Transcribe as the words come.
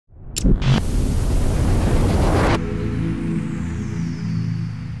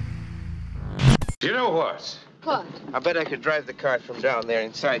You know what? What? I bet I could drive the cart from down there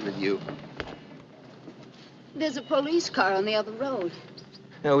inside with you. There's a police car on the other road.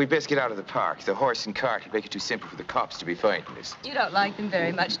 No, we'd best get out of the park. The horse and cart would make it too simple for the cops to be finding us. You don't like them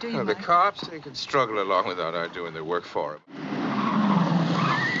very much, do you, No, the cops, they can struggle along without our doing their work for them.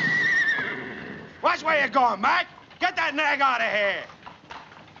 Watch where you're going, Mac. Get that nag out of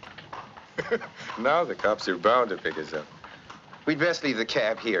here. Now the cops are bound to pick us up. We'd best leave the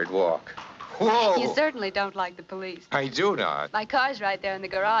cab here and walk. Whoa! You certainly don't like the police. I do not. My car's right there in the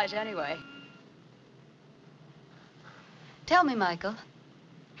garage anyway. Tell me, Michael,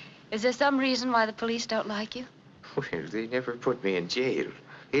 is there some reason why the police don't like you? Well, they never put me in jail.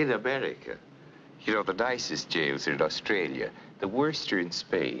 In America. You know, the nicest jails are in Australia. The worst are in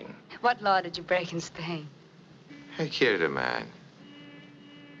Spain. What law did you break in Spain? I killed a man.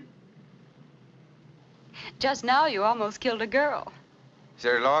 Just now, you almost killed a girl. Is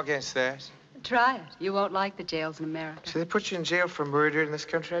there a law against that? Try it. You won't like the jails in America. So they put you in jail for murder in this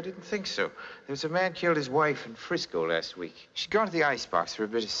country? I didn't think so. There was a man killed his wife in Frisco last week. She'd gone to the icebox for a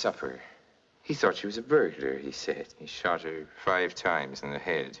bit of supper. He thought she was a burglar, he said. He shot her 5 times in the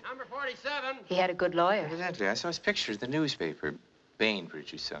head. Number 47. He had a good lawyer. Evidently. I saw his picture in the newspaper.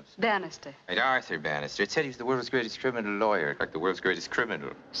 Bainbridge or something. Bannister. Right, Arthur Bannister. It said he was the world's greatest criminal lawyer, like the world's greatest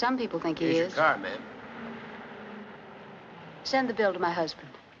criminal. Some people think he Here's is. your car, ma'am. Send the bill to my husband.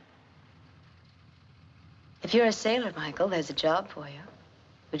 If you're a sailor, Michael, there's a job for you.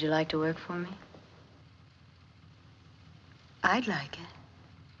 Would you like to work for me? I'd like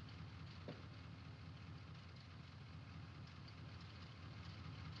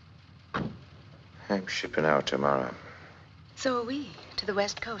it. I'm shipping out tomorrow. So are we, to the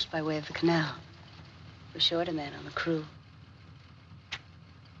West Coast by way of the canal. We're short a man on the crew.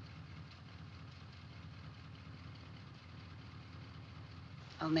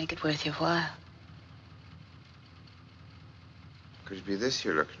 I'll make it worth your while. Could it be this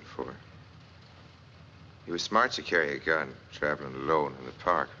you're looking for? You were smart to carry a gun, traveling alone in the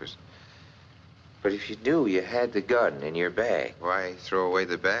park, but if you knew you had the gun in your bag, why throw away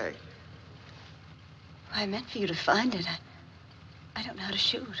the bag? I meant for you to find it. I don't know how to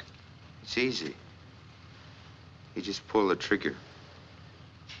shoot. It's easy. You just pull the trigger.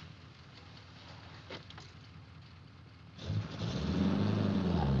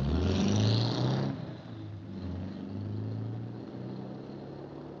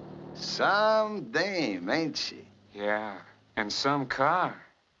 Some dame, ain't she? Yeah, and some car.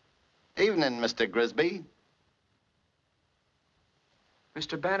 Evening, Mr. Grisby.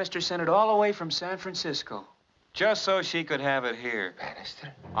 Mr. Bannister sent it all the way from San Francisco, just so she could have it here.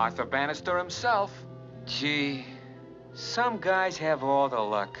 Bannister? Arthur Bannister himself. Gee, some guys have all the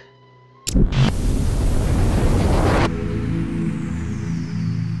luck.